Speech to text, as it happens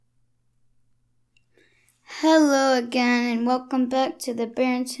Hello again, and welcome back to the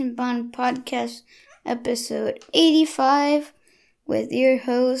Barrington Bond Podcast, episode 85, with your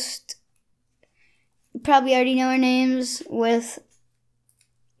host. You probably already know her names.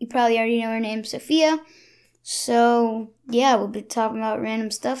 Sophia. So, yeah, we'll be talking about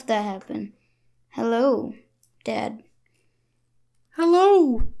random stuff that happened. Hello, Dad.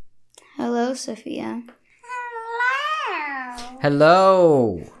 Hello. Hello, Sophia.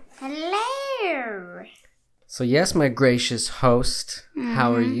 Hello. Hello. So yes, my gracious host,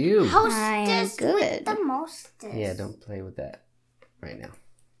 how are you? I am Hostess good. with the mostest. Yeah, don't play with that right now.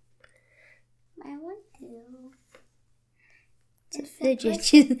 I want to. It's a fidget.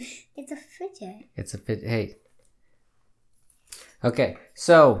 It's a fidget. It's a fit. Hey. Okay,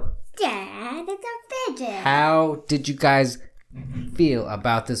 so Dad, it's a fidget. how did you guys feel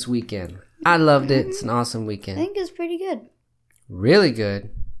about this weekend? I loved it. It's an awesome I weekend. think it's pretty good. Really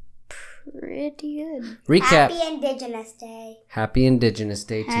good. Pretty good. Recap. Happy Indigenous Day. Happy Indigenous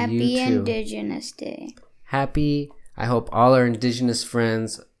Day to Happy you too. Indigenous Day. Happy. I hope all our Indigenous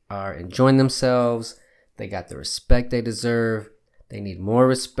friends are enjoying themselves. They got the respect they deserve. They need more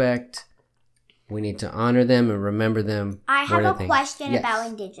respect. We need to honor them and remember them. I more have than a things. question Yes. about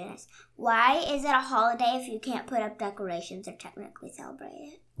Indigenous. Why is it a holiday if you can't put up decorations or technically celebrate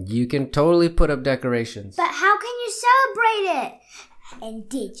it? You can totally put up decorations. But how can you celebrate it?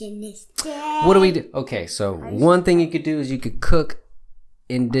 Indigenous Day. What do we do? Okay, so one thing you could do is you could cook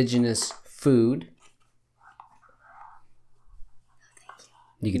Indigenous food.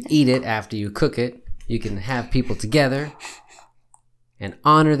 You can eat it after you cook it. You can have people together and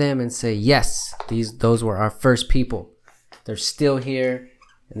honor them and say, yes, those were our first people. They're still here,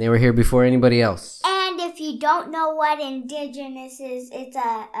 and they were here before anybody else. And if you don't know what Indigenous is, it's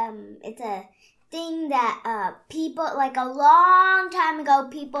a thing that people, like a long time ago,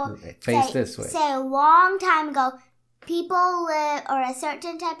 people say a long time ago, people live, or a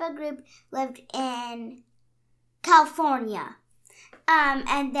certain type of group lived in California.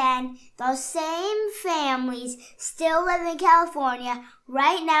 And then those same families still live in California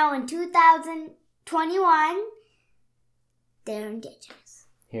right now in 2021. They're Indigenous.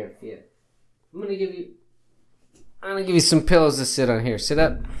 Here, yeah. I'm gonna give you some pillows to sit on here. Sit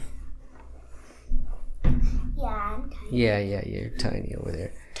up. Yeah, I'm tiny. Yeah, you're tiny over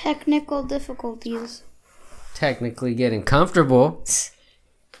there. Technical difficulties. Technically getting comfortable.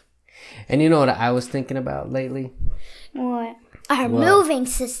 And you know what I was thinking about lately? What? Our moving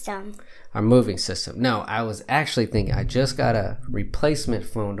system. Our moving system. No, I was actually thinking I just got a replacement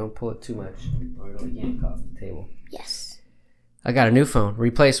phone. Don't pull it too much or it'll yank off the table. Yes. I got a new phone,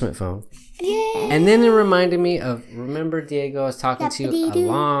 replacement phone. Yay! And then it reminded me of, remember, Diego, I was talking to you a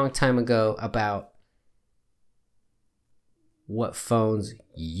long time ago about what phones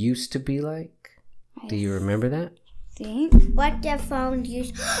used to be like. Do you remember that? Think? What the phones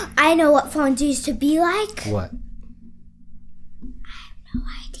used... I know what phones used to be like. What? No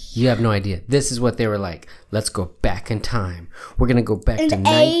idea. You have no idea. This is what they were like. Let's go back in time. We're going to go back In to the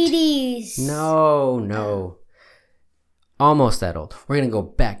 80s. No. Almost that old. We're going to go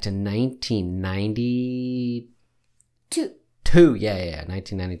back to 1992. Yeah.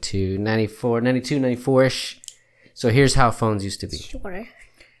 1992, 94, 92, 94-ish. So here's how phones used to be. Sure.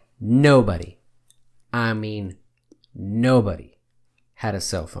 Nobody had a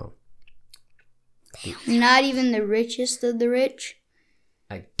cell phone. Not even the richest of the rich.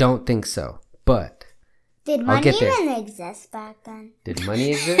 I don't think so. But Did I'll money get there. even exist back then? did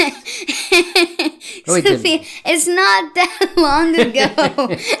money exist? Oh, it didn't. Sophia, it's not that long ago.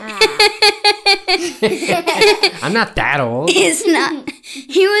 I'm not that old. It's not.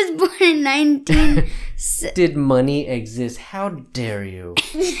 He was born in 19... Did money exist? How dare you?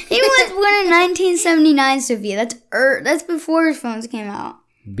 He was born in 1979, Sophia. That's before his phones came out.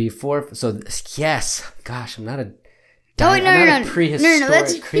 Before, so yes. Gosh, I'm not a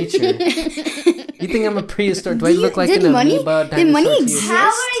prehistoric creature. You think I'm a prehistoric? Do I look like an amoeba? Did money dinosaur to you? exist?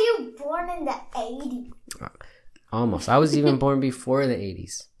 How were you born in the 80s? Almost. I was even born before the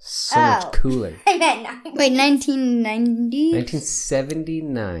 80s. So much cooler. I meant no. Wait, 1990?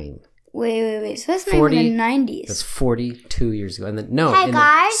 1979. Wait. So that's not 40 even the 90s. That's 42 years ago. And then no. Hey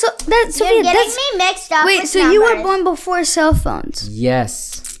guys, So that's you're Sophia. getting me mixed up. Wait, with so you were numbers. born before cell phones?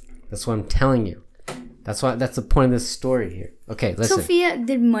 Yes. That's what I'm telling you. That's the point of this story here. Okay, listen. Sophia,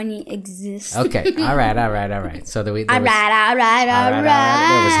 did money exist? Okay. All right. So there was All right.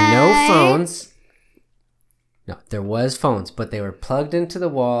 There was no phones. No, there was phones, but they were plugged into the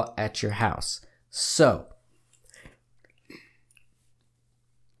wall at your house. So,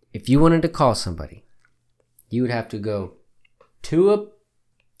 if you wanted to call somebody, you would have to go to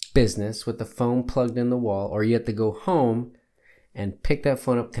business with the phone plugged in the wall, or you had to go home and pick that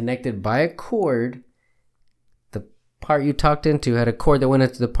phone up connected by a cord. The part you talked into had a cord that went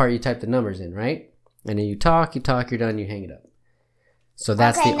into the part you typed the numbers in, right? And then you talk, you're done, you hang it up. So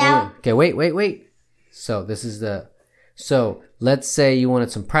that's the only... Okay, wait. So this is the... So let's say you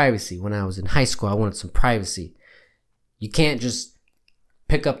wanted some privacy. When I was in high school, I wanted some privacy. You can't just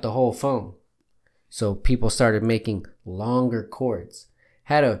pick up the whole phone. So people started making longer cords.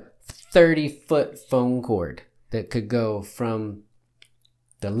 Had a 30-foot phone cord that could go from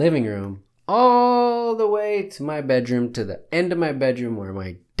the living room all the way to my bedroom, to the end of my bedroom where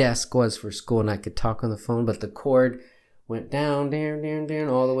my desk was for school, and I could talk on the phone. But the cord went down,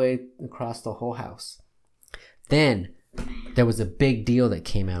 all the way across the whole house. Then there was a big deal that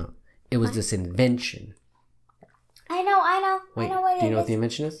came out. It was this invention. I know. Wait, I know what do you know it what the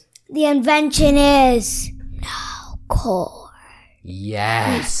invention is? The invention is no cord.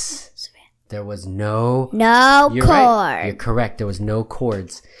 Yes. There was no cord. Right. You're correct. There was no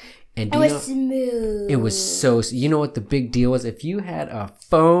cords. And it was smooth. It was so... You know what the big deal was? If you had a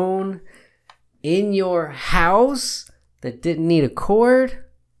phone in your house that didn't need a cord,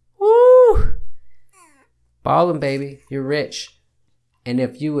 woo! Ballin', baby. You're rich. And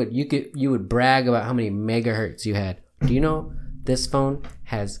if you would brag about how many megahertz you had. Do you know this phone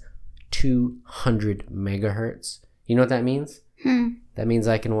has 200 megahertz? You know what that means? That means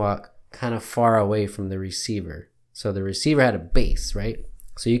I can walk kind of far away from the receiver. So the receiver had a base, right?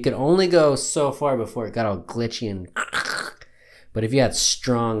 So you could only go so far before it got all glitchy and... But if you had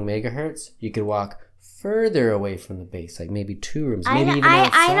strong megahertz, you could walk further away from the base, like maybe 2 rooms, maybe even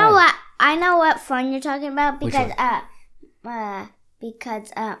outside. I know what phone you're talking about because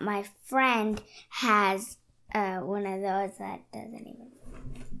my friend has one of those that doesn't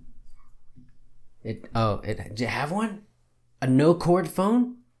even. Do you have one? A no cord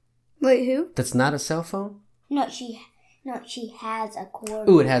phone? Wait, who? That's not a cell phone? No, she has a cord.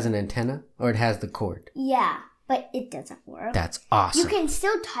 Ooh, it has an antenna, or it has the cord. Yeah, but it doesn't work. That's awesome. You can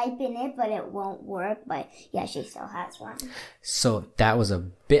still type in it, but it won't work. But yeah, she still has one. So that was a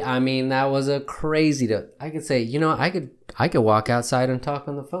bit. I mean, that was a crazy. I could say, I could walk outside and talk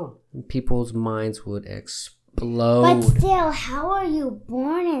on the phone, and people's minds would explode. But still, how are you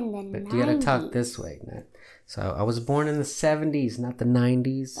born in the 90s? But you gotta talk this way, Nat. So I was born in the 70s, not the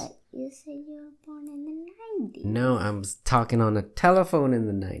 90s. But you said you were born in the 90s. No, I was talking on a telephone in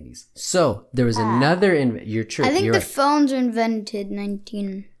the 90s. So there was another. You're true. I think You're the right. phones were invented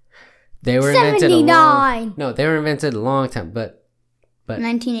 19. They were invented they were invented a long time, but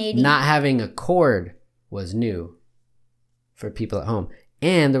 1980. Not having a cord was new for people at home.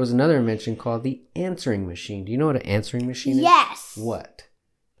 And there was another invention called the answering machine. Do you know what an answering machine is? Yes. What?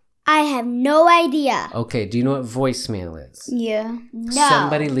 I have no idea. Okay, do you know what voicemail is? Yeah. No.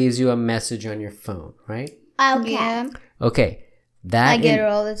 Somebody leaves you a message on your phone, right? Okay. Yeah. Okay. I get it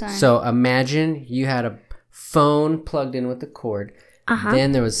all the time. So imagine you had a phone plugged in with the cord. Uh-huh.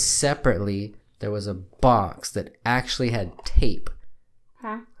 Then there was a box that actually had tape.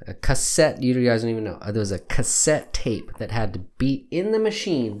 Huh? A cassette, you guys don't even know. There was a cassette tape that had to be in the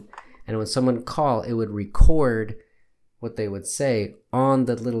machine. And when someone would call, it would record what they would say on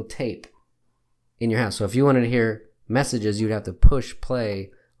the little tape in your house. So if you wanted to hear messages, you'd have to push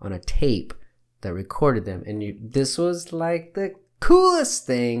play on a tape that recorded them. And this was like the coolest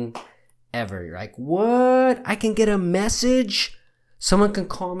thing ever. You're like, what? I can get a message? Someone can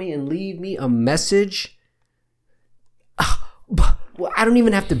call me and leave me a message? Well, I don't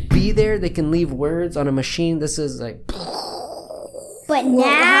even have to be there. They can leave words on a machine. This is like... But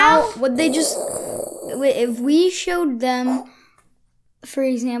now... Would they just... If we showed them, for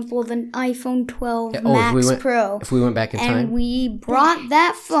example, the iPhone 12 Max Pro... If we went back in time... And we brought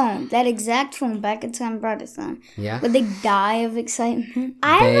that exact phone back in time, brought it to them. Yeah. Would they die of excitement?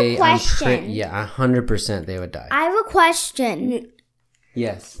 I have a question. 100% they would die. I have a question.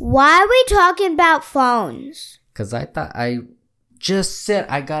 Yes. Why are we talking about phones? Because I just said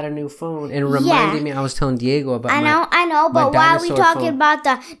I got a new phone and it reminded me I was telling Diego about I know, but why are we talking phone? about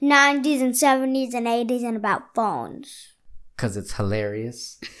the 90s and 70s and 80s and about phones? Because it's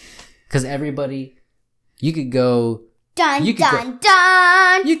hilarious. Because everybody, you could go... Dun. You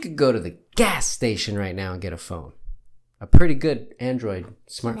could go to the gas station right now and get a phone. A pretty good Android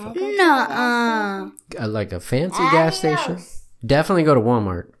smartphone. No. Like a fancy gas station. Definitely go to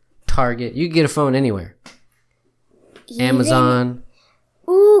Walmart, Target. You can get a phone anywhere. Amazon.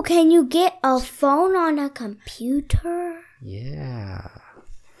 Ooh, can you get a phone on a computer? Yeah.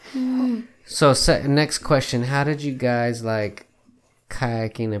 So next question. How did you guys like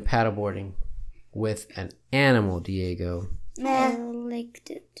kayaking and paddleboarding with an animal, Diego? I liked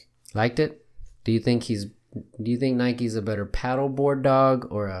it. Liked it? Do you think Nike's a better paddleboard dog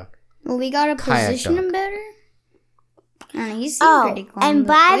or a Well, we gotta position him better. He seemed pretty calm. And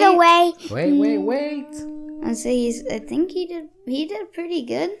by the way, wait. I think he did pretty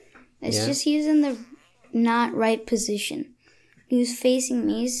good. It's just he was in the not right position. He was facing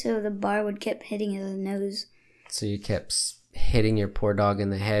me, so the bar would keep hitting his nose. So you kept hitting your poor dog in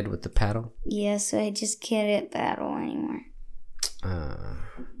the head with the paddle? Yeah, so I just can't paddle anymore.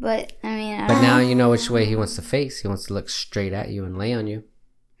 But now you know which way he wants to face. He wants to look straight at you and lay on you.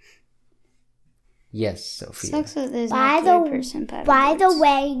 Yes, Sophia. Sucks that there's no third-person paddle. By the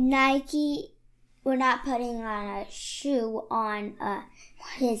way, Nike, we're not putting on a shoe on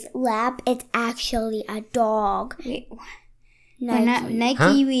his lap. It's actually a dog. Wait, what?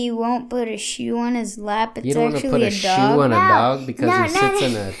 Nike, we won't put a shoe on his lap. It's you don't actually want to put a shoe on a dog because he sits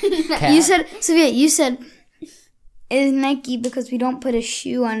in a cat? You said, Sophia, it's Nike because we don't put a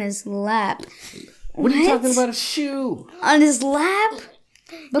shoe on his lap. What are you talking about, a shoe? On his lap?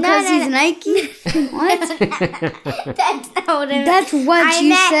 Because he's Nike? What? That's not what I meant. That's what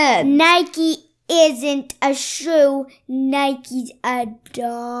you said. Nike isn't a shoe. Nike's a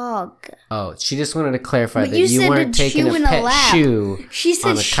dog. Oh, she just wanted to clarify that you you weren't taking a pet shoe. She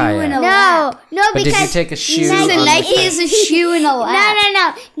said on a shoe kayak. in a lap. No, but because did you take a shoe? Nike is a shoe in a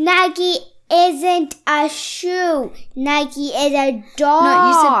lap. No. Nike isn't a shoe. Nike is a dog. No,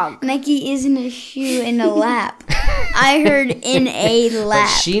 you said Nike isn't a shoe in a lap. I heard in a lap.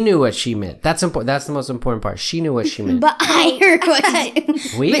 But she knew what she meant. That's important. That's the most important part. She knew what she meant. But I heard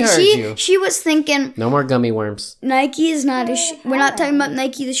what we heard you. She was thinking. No more gummy worms. Nike is not a shoe. We're not talking about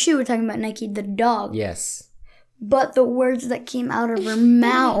Nike the shoe. We're talking about Nike the dog. Yes. But the words that came out of her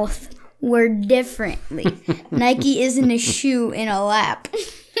mouth were differently. Nike isn't a shoe in a lap.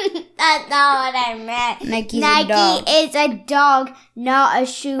 That's not what I meant. Nike is a dog, not a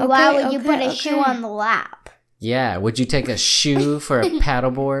shoe. Okay, Why would you put a shoe on the lap? Yeah. Would you take a shoe for a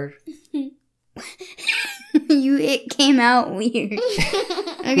paddleboard? It came out weird.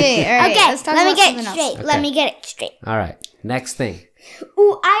 Okay, all right. Okay, let's talk let me about get something it else. straight. Okay. Let me get it straight. All right. Next thing.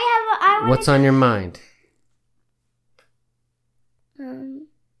 Ooh, I want What's on your mind?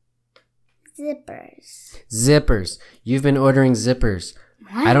 Zippers. You've been ordering zippers.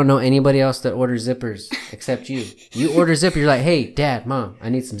 What? I don't know anybody else that orders zippers except you. You order zippers. You're like, hey, Dad, Mom, I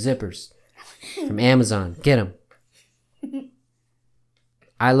need some zippers from Amazon. Get them.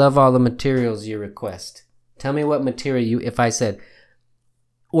 I love all the materials you request. Tell me what material if I said,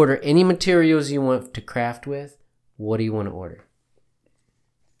 order any materials you want to craft with, what do you want to order?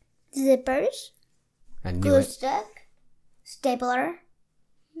 Zippers. I knew glue it. stick. Stapler.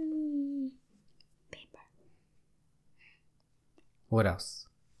 Paper. What else?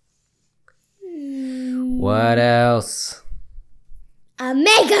 What else? A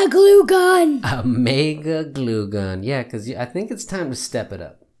mega glue gun. A mega glue gun. Yeah, because I think it's time to step it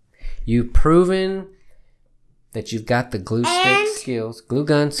up. You've proven that you've got the glue stick skills, glue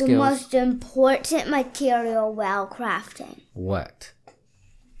gun skills. The most important material while crafting. What?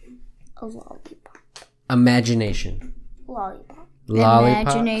 A lollipop. Imagination. Lollipop.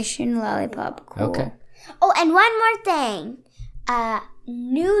 Imagination, lollipop. Cool. Okay. Oh, and one more thing. A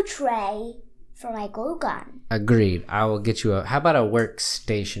new tray for my glue gun. Agreed. I will get you how about a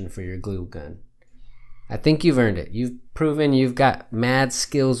workstation for your glue gun? I think you've earned it. You've proven you've got mad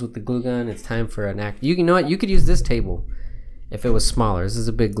skills with the glue gun. It's time for an act. You know what? You could use this table if it was smaller. This is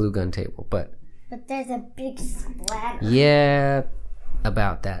a big glue gun table, but there's a big splatter. Yeah,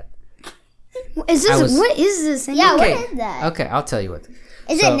 about that. What is this? Yeah, okay. what is that? Okay, I'll tell you what.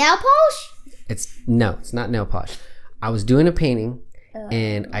 Is it nail polish? It's not nail polish. I was doing a painting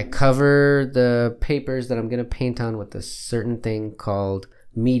and I cover the papers that I'm going to paint on with a certain thing called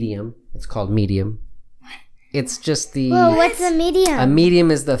medium. It's called medium. It's just the... Well, what's a medium? A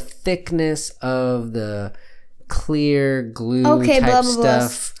medium is the thickness of the clear glue type blah, blah,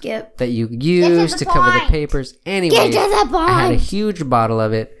 stuff blah. that you use to cover the papers. Anyway, Get to the point. I had a huge bottle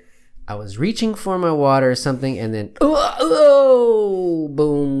of it. I was reaching for my water or something and then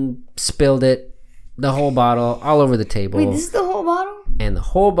boom, spilled it. The whole bottle all over the table. Wait, this is the whole bottle? And the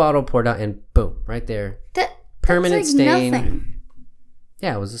whole bottle poured out and boom, right there. Permanent that's like stain. Nothing.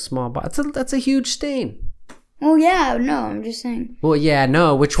 Yeah, it was a small bottle. That's a huge stain. Well, yeah, no, I'm just saying. Well, yeah,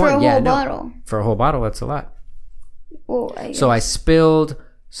 no. Which For one? a Yeah, whole no. bottle. For a whole bottle, that's a lot. Well, So I spilled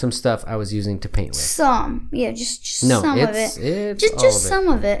some stuff I was using to paint with. Some. Yeah, just No, some of it. it's Just all of it. some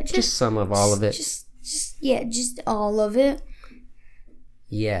of it. Just some of all of it. Just all of it.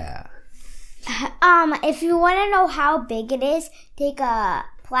 Yeah. If you want to know how big it is, take a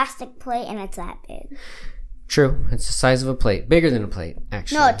plastic plate and it's that big. True. It's the size of a plate. Bigger than a plate,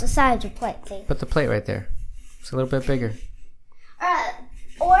 actually. No, it's the size of a plate. See? Put the plate right there. It's a little bit bigger.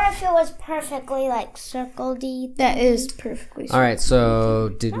 Or if it was perfectly like circle-y. That is perfectly. All right. So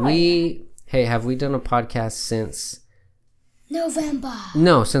did we? Hey, have we done a podcast since November?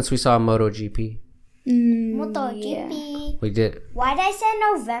 No, since we saw MotoGP. MotoGP. We did. Why did I say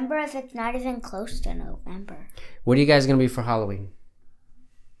November if it's not even close to November? What are you guys gonna be for Halloween?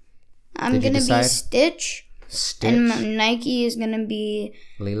 I'm gonna be Stitch. Stitch. And Nike is gonna be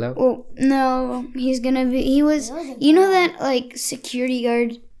Lilo. Well, no, he's gonna be. He was. You know that like security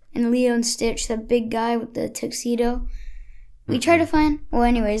guard in Leo and Stitch, that big guy with the tuxedo. We tried to find. Well,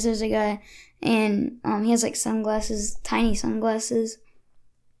 anyways, there's a guy, and he has like sunglasses, tiny sunglasses.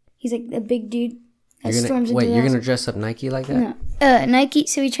 He's like a big dude. You're gonna dress up Nike like that? No. Nike.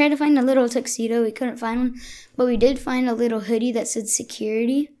 So we tried to find a little tuxedo. We couldn't find one, but we did find a little hoodie that said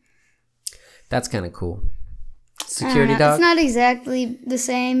security. That's kind of cool. Security dog? It's not exactly the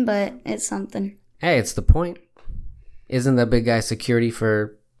same, but it's something. Hey, it's the point. Isn't that big guy security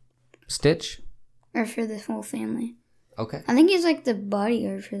for Stitch? Or for the whole family. Okay. I think he's like the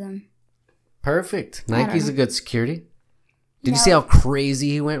bodyguard for them. Perfect. Nike's a good security. Did you see how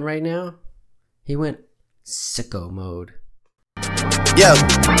crazy he went right now? He went sicko mode. Yeah.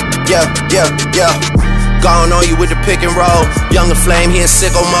 Gone on you with the pick and roll. Younger Flame, he in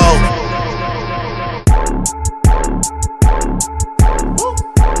sicko mode.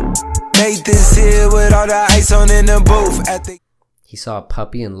 Made this here with all the ice on in the booth. He saw a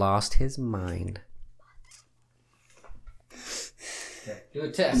puppy and lost his mind. Do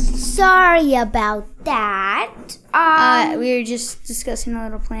a test. Sorry about that. We were just discussing a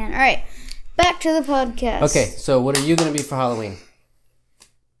little plan. All right, back to the podcast. Okay, so what are you going to be for Halloween?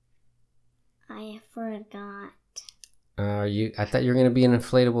 I forgot. I thought you were going to be an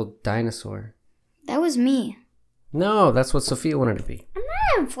inflatable dinosaur. That was me. No, that's what Sophia wanted to be. I'm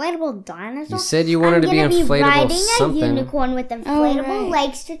not an inflatable dinosaur. You said you wanted to be inflatable riding something. a unicorn with inflatable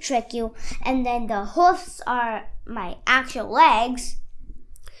legs to trick you, and then the hoofs are my actual legs.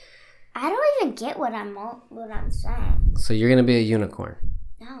 I don't even get what I'm saying. So you're going to be a unicorn.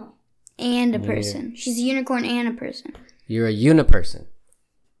 No. And a person. She's a unicorn and a person. You're a uniperson.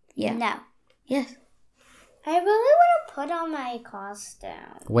 Yeah. No. Yes. I really want to put on my costume.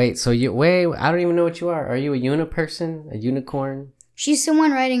 Wait, I don't even know what you are. Are you a uniperson? A unicorn? She's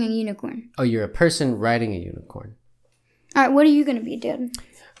someone riding a unicorn. Oh, you're a person riding a unicorn. All right, what are you going to be, Dad?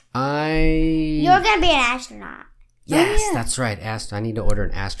 You're going to be an astronaut. Yes, that's right. I need to order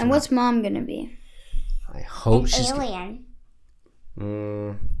an astronaut. And what's Mom going to be? I hope she's an alien.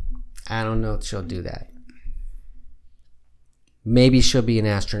 I don't know if she'll do that. Maybe she'll be an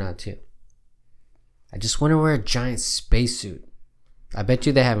astronaut too. I just want to wear a giant spacesuit. I bet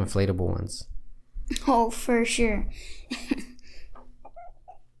you they have inflatable ones. Oh, for sure.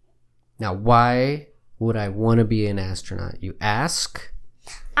 Now, why would I want to be an astronaut? You ask?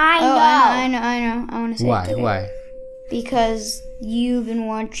 I know. I want to say why? it today. Why? Because you've been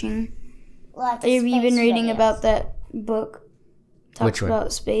watching. Lots of Have you been reading videos. about that book? Which one?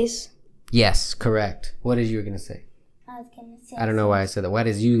 About space. Yes, correct. What is you going to say? I was going to say. I don't know why I said that. What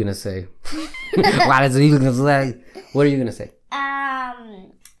is you going to say? What is you going to say? What are you going to say?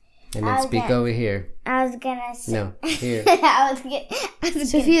 And then speak over here. I was going to say. No, here.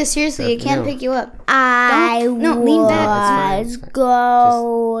 Sophia, seriously, I can't pick you up. Lean back. That's fine.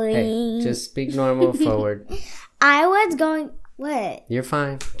 Going. Just speak normal forward. I was going. What? You're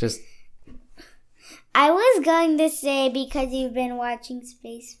fine. Just. I was going to say because you've been watching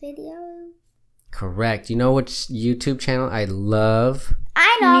space videos. Correct. You know which YouTube channel I love?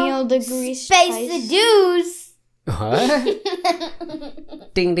 I know. Neil deGrasse Space Seduce. What?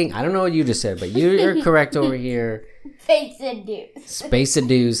 Ding ding. I don't know what you just said, but you're correct over here. Space Seduce. Space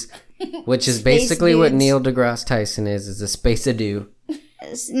Seduce, which is basically what Neil deGrasse Tyson is a space adu.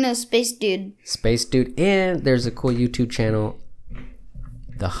 No, Space Dude. Space Dude. And there's a cool YouTube channel,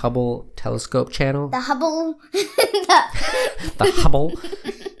 the Hubble Telescope channel. The Hubble. The Hubble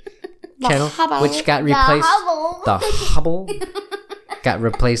channel, which got replaced. The Hubble got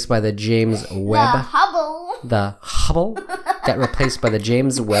replaced by the James Webb. The Hubble got replaced by the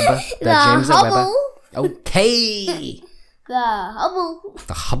James Webb. James Webb. Okay. The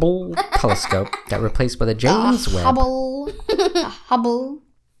Hubble telescope got replaced by the James Webb. Hubble. The Hubble.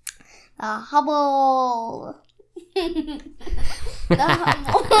 Okay.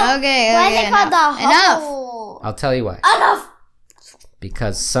 Why is it called the Hubble? Enough. I'll tell you why. Enough.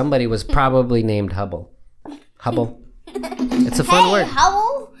 Because somebody was probably named Hubble. Hubble. It's a fun word.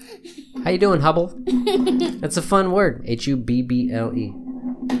 Hubble. How you doing, Hubble? That's a fun word. Hubble.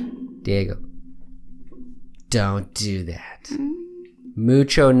 Diego. Don't do that.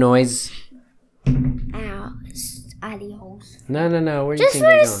 Mucho noise. Ow. Adios. No. Where do you Just think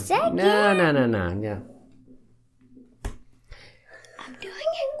for you're a going? second. No. Yeah. I'm doing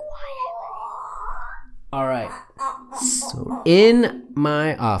it quietly. All right. So in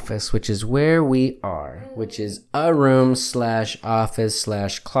my office, which is where we are, which is a room / office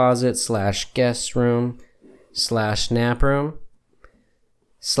 / closet / guest room / nap room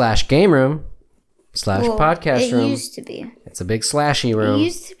 / game room / podcast room. It used to be. It's a big slashy room. It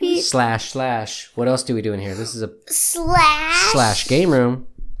used to be. / What else do we do in here? This is a Slash. / game room.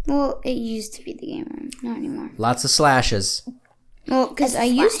 Well, it used to be the game room. Not anymore. Lots of slashes. Well, because I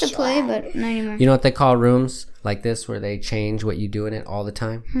used to play, but not anymore. You know what they call rooms like this where they change what you do in it all the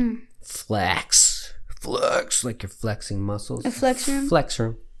time? Flex, like you're flexing muscles. A flex room? Flex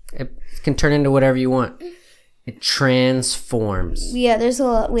room. It can turn into whatever you want. It transforms. Yeah, there's a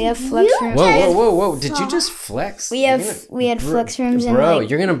lot. We have flex rooms. Whoa! Did you just flex? We had flex rooms and bro, like.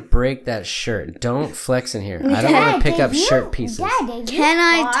 you're gonna break that shirt. Don't flex in here. I don't want to pick up shirt pieces. Dad, Can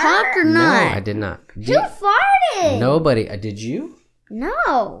I talk or No, not? I did not. You farted. Nobody. Did you?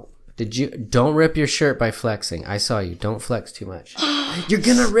 No. Did you? Don't rip your shirt by flexing. I saw you. Don't flex too much. You're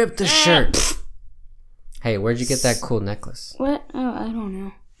gonna rip the shirt. Hey, where'd you get that cool necklace? What? Oh, I don't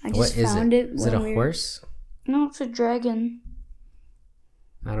know. I just What is found it? it. Is it a when we were- horse? No, it's a dragon.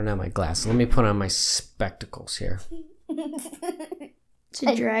 I don't have my glasses. Let me put on my spectacles here. It's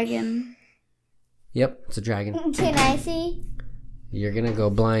a dragon. Yep, it's a dragon. Can I see? You're gonna go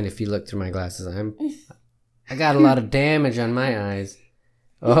blind if you look through my glasses. I got a lot of damage on my eyes.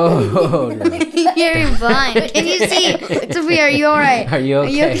 Oh no. You're blind. Can you see? Sophia, are you alright? Are you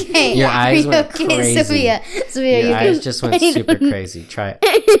okay? Are you okay? Your eyes are you went crazy. Sophia, are Your you eyes okay? just went super crazy. Try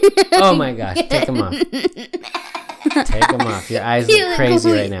it. Oh my gosh, take them off. Take them off. Your eyes look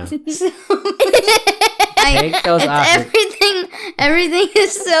crazy right now. Take those off. Everything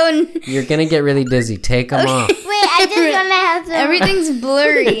is so. You're gonna get really dizzy. Take them off. Wait, I just want to have some. Everything's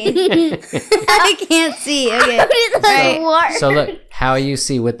blurry. I can't see. Okay. Right. So look, how you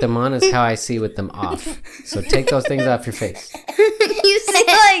see with them on is how I see with them off. So take those things off your face. You see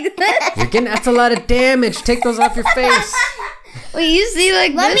like this? That's a lot of damage. Take those off your face. Wait, you see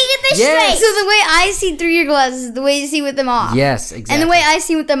like Let this? me get this Yes. straight. So the way I see through your glasses is the way you see with them off. Yes, exactly. And the way I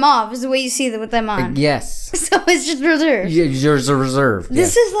see with them off is the way you see with them on. Yes. So it's just reserved. Yours are reserved.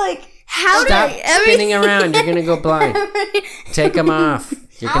 This is like how Stop did spinning around. You're gonna go blind. Take them off.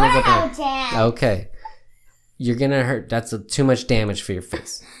 You're gonna go blind. Tan. Okay. You're gonna hurt. That's too much damage for your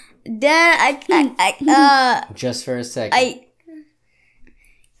face. Dad, Just for a second.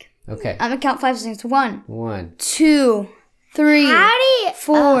 Okay. I'm gonna count 5 seconds. 1, 1. 2, 3, How do you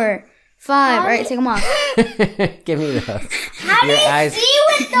 4, 5. All right, take them off. Give me those. How do Your you eyes- see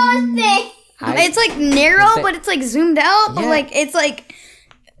with those things? It's like narrow, but it's like zoomed out. But Yeah. like it's like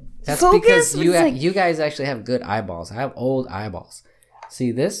That's focus, because but it's like- you guys actually have good eyeballs. I have old eyeballs.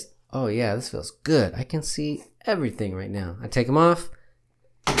 See this? Oh yeah, this feels good. I can see everything right now. I take them off.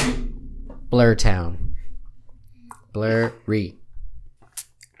 Blur town. Blurry.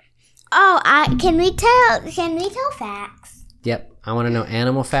 Oh, can we tell facts? Yep. I want to know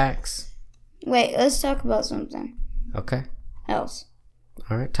animal facts. wait. Let's talk about something Okay. else.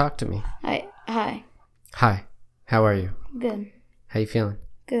 All right. Talk to me. Hi. Hi. How are you? Good. How you feeling?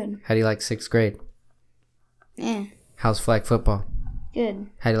 Good. How do you like 6th grade? Yeah. How's flag football? Good.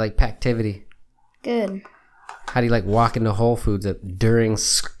 How do you like Pactivity? Good. How do you like walking to Whole Foods during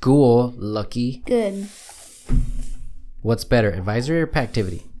school, Lucky? Good. What's better, advisory or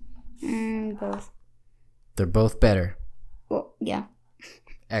Pactivity? Both. They're both better. Well, yeah.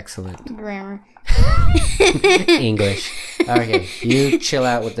 Excellent. Grammar. English. Okay, you chill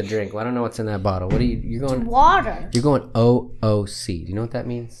out with the drink. Well, I don't know what's in that bottle. What are you're going? Water. You're going OOC. Do you know what that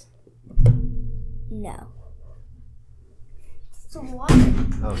means? No. It's water.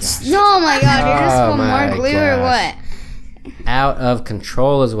 Oh gosh. No, my God! You're just Oh putting my more glue or gosh. what? Out of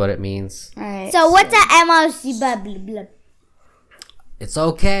control is what it means. All right. So what's a MOC? Blah blah blah. It's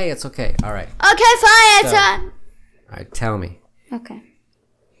okay. It's okay. All right. Okay, fine. It's So- on. All right. Tell me, Okay.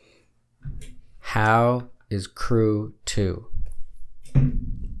 how is Crew 2?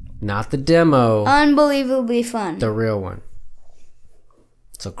 Not the demo, Unbelievably fun. the real one.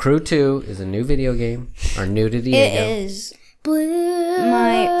 So Crew 2 is a new video game, or new to It Diego. is.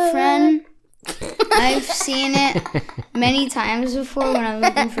 My friend, I've seen it many times before when I'm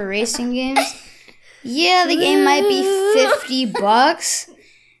looking for racing games. Yeah, the game might be $50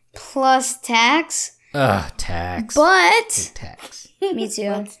 plus tax, Ugh, tax. but Tax. me too.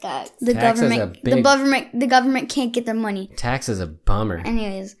 What's that? The Tax is a government, big- the government can't get their money. Tax is a bummer.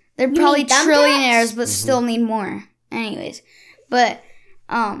 Anyways, They're probably trillionaires, but still need more. Anyways, but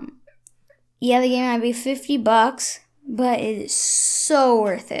yeah, the game might be $50, but it is so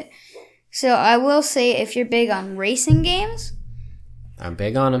worth it. So I will say, if you're big on racing games, I'm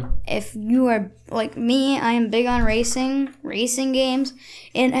big on them. if you are like me, I am big on racing games.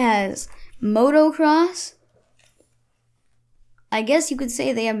 It has motocross. I guess you could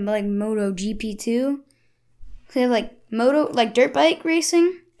say they have like Moto GP2. They have like dirt bike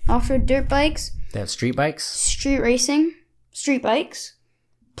racing, off-road dirt bikes. They have street bikes? Street racing, street bikes,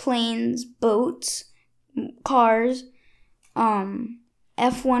 planes, boats, cars,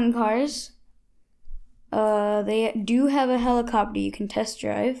 F1 cars. They do have a helicopter you can test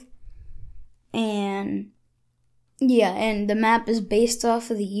drive. And yeah, and the map is based off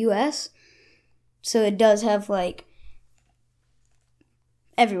of the US. So it does have like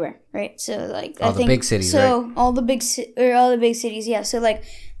everywhere, right? So like all the big cities, right? all the big cities, yeah. So like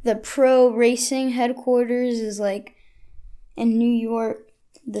the pro racing headquarters is like in New York.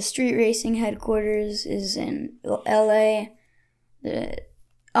 The street racing headquarters is in LA. The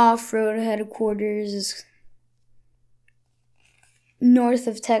off-road headquarters is north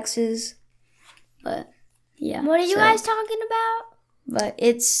of Texas. But yeah. What are you guys talking about? But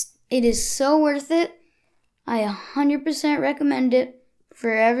it is so worth it. I 100% recommend it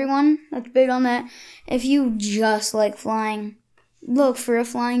for everyone that's big on that. If you just like flying, look for a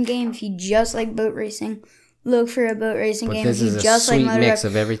flying game. If you just like boat racing, look for a boat racing game. This if is you a just sweet like mix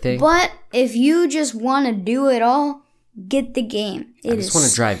of everything. But if you just want to do it all, get the game. I just want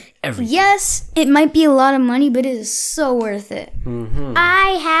to drive everything. Yes, it might be a lot of money, but it is so worth it. Mm-hmm.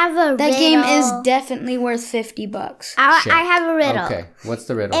 I have a riddle. That game is definitely worth $50. I have a riddle. Okay, what's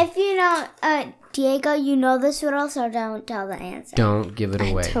the riddle? If you don't, Diego, you know this riddle, so don't tell the answer. Don't give it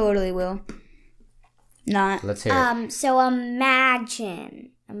away. I totally will. Not. Let's hear it. So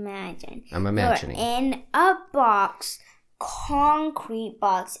imagine. I'm imagining. You're in a box, concrete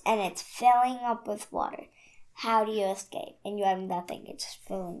box, and it's filling up with water. How do you escape? And you have nothing. It's just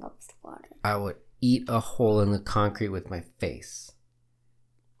filling up with water. I would eat a hole in the concrete with my face.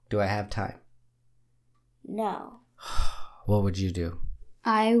 Do I have time? No. What would you do?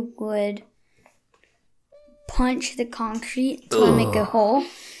 I would punch the concrete until I make a hole,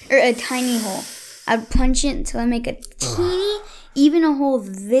 or a tiny hole. I'd punch it until I make a teeny, even a hole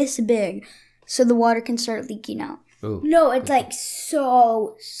this big, so the water can start leaking out. Ooh. No, it's like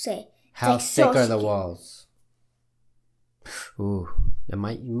so thick. How like thick so are the sticky. walls? Ooh, you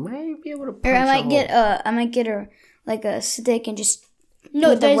might be able to punch Or I might a get a stick and just No,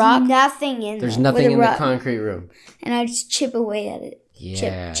 with there's a rock. nothing in There's there. nothing with a in the rock. concrete room. And I just chip away at it.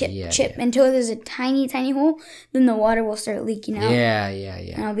 Yeah, Chip until there's a tiny, tiny hole. Then the water will start leaking out. Yeah.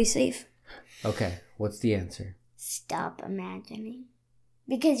 And I'll be safe. Okay, what's the answer? Stop imagining.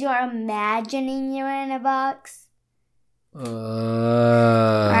 Because you're imagining you're in a box.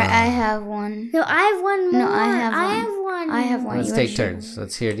 I have one. No, I have one more. No, I have one. I have one. I have one. Let's You take want turns.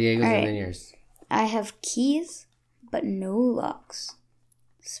 Let's hear Diego's All and right. then yours. I have keys, but no locks.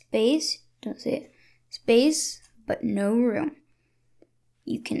 Space, don't say it. Space, but no room.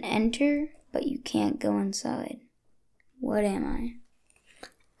 You can enter, but you can't go inside. What am I?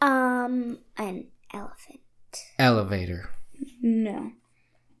 An elephant. Elevator. No.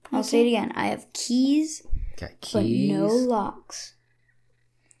 I'll say it again. I have keys, Got but keys. no locks.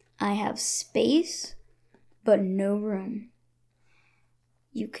 I have space, but no room.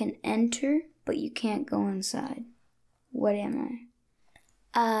 You can enter, but you can't go inside. What am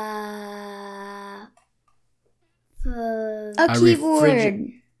I? A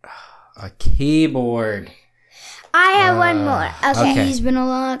keyboard. A keyboard. I have one more. Okay. Okay. Keys been a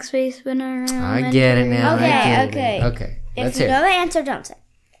lock, space been a room. I get it now. Okay, I get okay. it. Okay. If Let's you hear know it. the answer, don't say.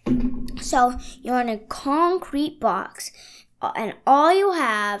 So you're in a concrete box, and all you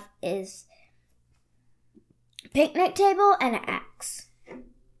have is a picnic table and an axe.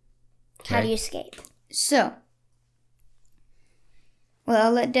 How do you escape? So, well,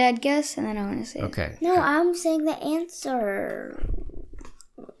 I'll let Dad guess, and then I want to say it. Okay. No, I'm saying the answer.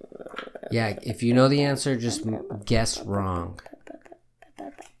 Yeah, if you know the answer, just guess wrong.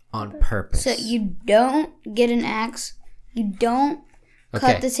 On purpose. So you don't get an axe, you don't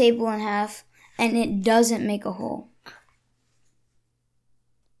Okay. cut the table in half, and it doesn't make a hole.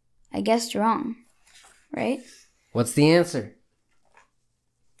 I guessed wrong, right? What's the answer?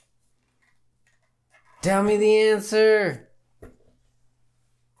 Tell me the answer.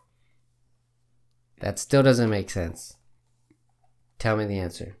 That still doesn't make sense. Tell me the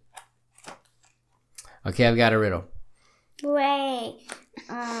answer. Okay, I've got a riddle. Wait.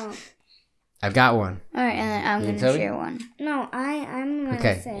 I've got one. All right, and then I'm going to share one. No, I'm going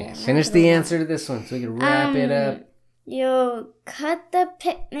to say it. Finish the answer to this one so we can wrap it up. You cut the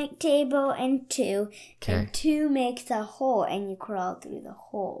picnic table in two, Okay. and 2 makes a hole, and you crawl through the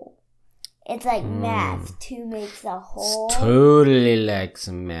hole. It's like math. 2 makes a hole. It's totally like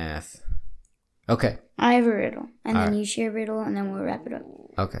some math. Okay. I have a riddle, and All then right. you share a riddle, and then we'll wrap it up.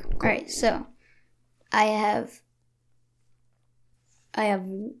 Okay. Cool. All right, so I have.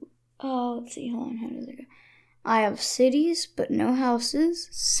 Oh, let's see. Hold on. How does it go? I have cities, but no houses.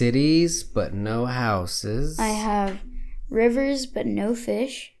 Cities, but no houses. I have rivers, but no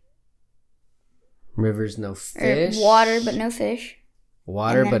fish. Rivers, no fish. Or water, but no fish.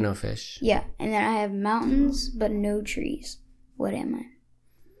 Water, and then- but no fish. Yeah, and then I have mountains, but no trees. What am I?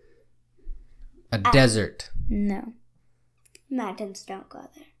 A desert. No. Mountains don't go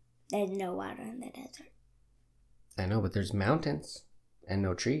there. There's no water in the desert. I know, but there's mountains and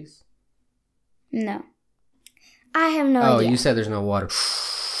no trees. No. I have no Oh, idea. you said there's no water.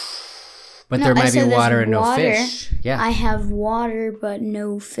 But No, there I might be said there's water and no water. fish. Yeah. I have water, but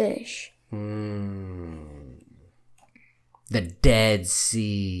no fish. The Dead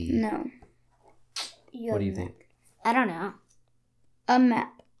Sea. No. What do you think? I don't know. A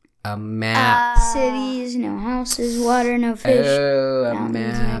map. A map. Cities, no houses, water, no fish. Oh, a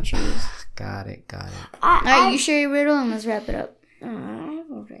mountains, no map. trees. Got it. All right, you share your riddle and let's wrap it up. I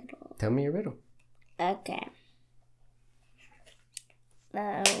have a riddle. Tell me your riddle. Okay.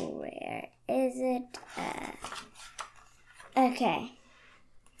 Where is it? Okay.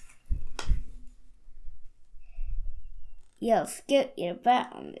 You'll scoot your butt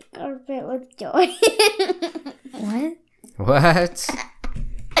on the carpet with joy. What? What?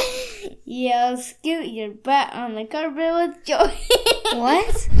 You'll scoot your butt on the carpet with joy.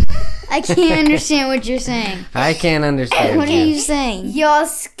 What? I can't understand what you're saying. I can't understand. What are that. you saying? You'll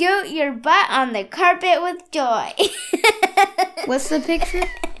scoot your butt on the carpet with joy. What's the picture?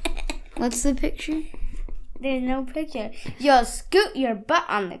 What's the picture? There's no picture. You'll scoot your butt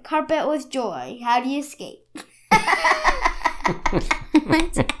on the carpet with joy. How do you skate?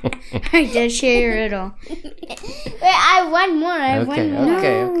 What? All right, Dad, share your riddle. Wait, I have one more. Okay.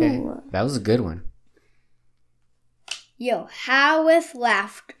 That was a good one. You'll howl with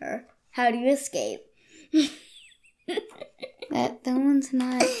laughter. How do you escape? That one's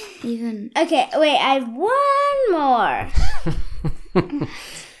not even. Okay, wait, I have one more.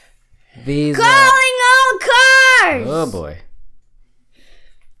 These. Calling all cars! Oh boy.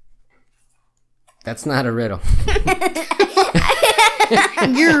 That's not a riddle.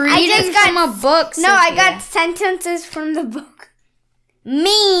 You're reading from a book. No, I Sophia. got sentences from the book.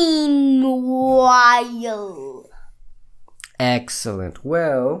 Meanwhile. Excellent.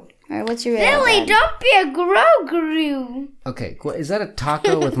 Well. All right, what's your riddle? Billy, Dad? don't be a gro-gru. Okay. Is that a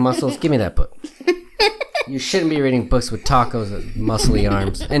taco with muscles? Give me that book. You shouldn't be reading books with tacos with muscly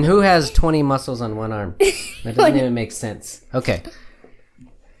arms. And who has 20 muscles on one arm? That doesn't even make sense. Okay.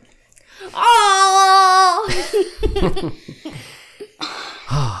 Oh!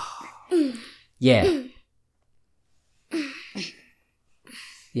 Yeah.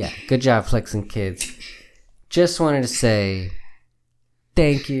 Yeah. Good job, flexing kids. Just wanted to say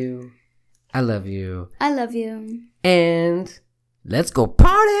thank you. I love you. I love you. And let's go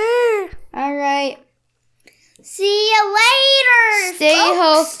party. All right. See you later. Stay folks.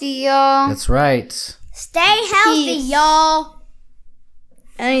 healthy, y'all. That's right. Stay healthy, Peace. y'all.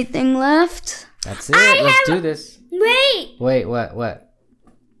 Anything left? That's it. Let's do this. Wait. Wait, what?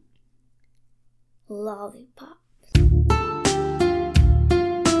 Lollipop.